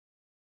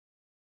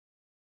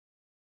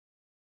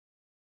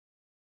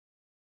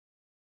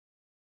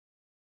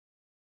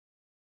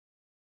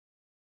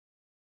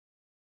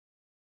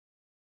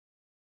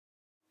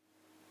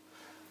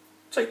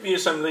take the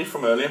assembly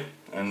from earlier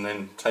and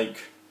then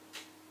take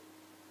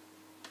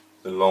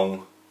the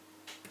long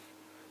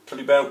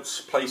pulley belts,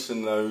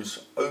 placing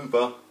those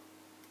over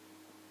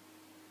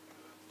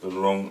the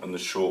long and the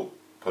short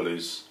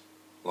pulleys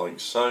like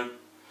so,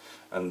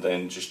 and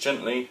then just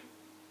gently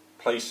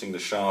placing the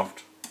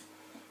shaft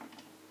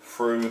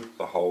through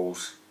the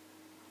holes.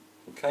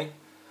 Okay,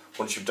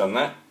 once you've done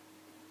that,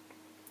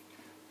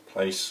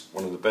 place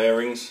one of the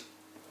bearings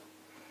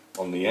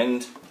on the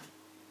end,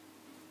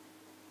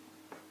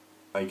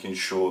 making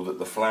sure that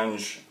the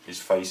flange is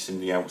facing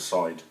the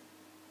outside.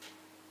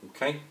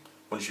 Okay,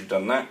 once you've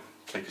done that,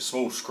 take a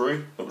small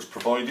screw that was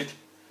provided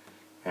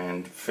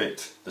and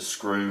fit the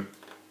screw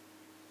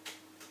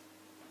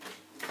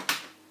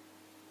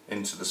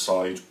into the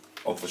side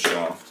of the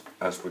shaft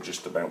as we're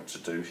just about to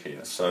do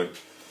here. So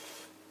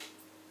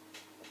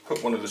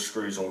put one of the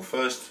screws on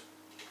first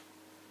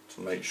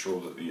to make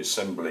sure that the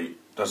assembly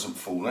doesn't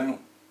fall out.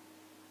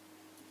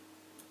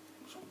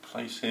 So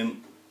place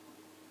him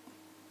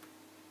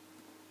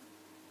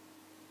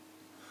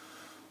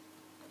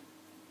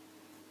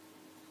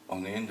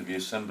on the end of the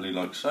assembly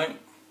like so,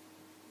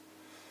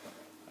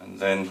 and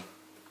then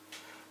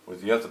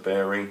with the other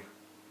bearing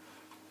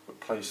we'll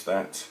place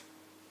that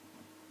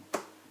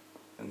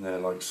in there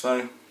like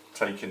so,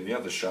 taking the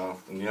other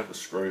shaft and the other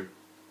screw,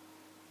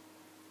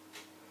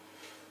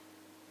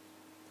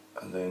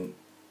 and then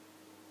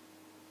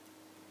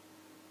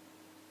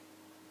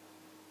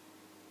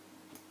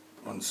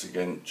once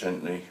again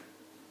gently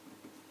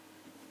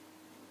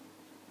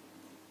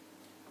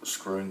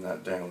screwing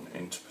that down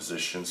into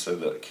position so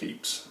that it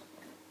keeps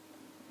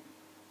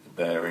the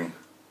bearing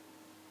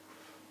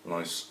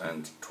nice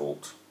and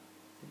taut.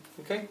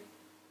 Okay.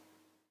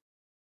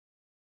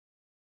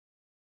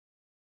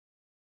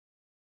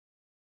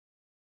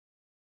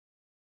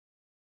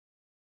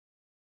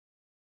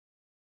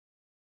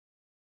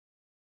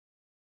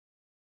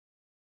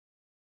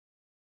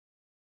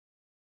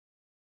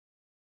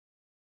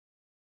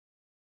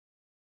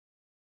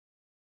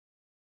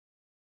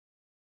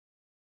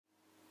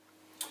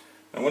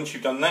 And once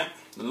you've done that,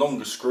 the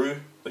longer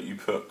screw that you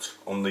put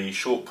on the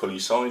short pulley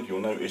side,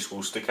 you'll notice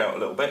will stick out a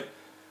little bit.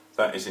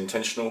 That is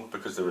intentional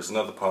because there is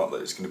another part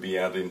that is going to be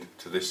added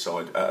to this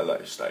side at a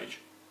later stage.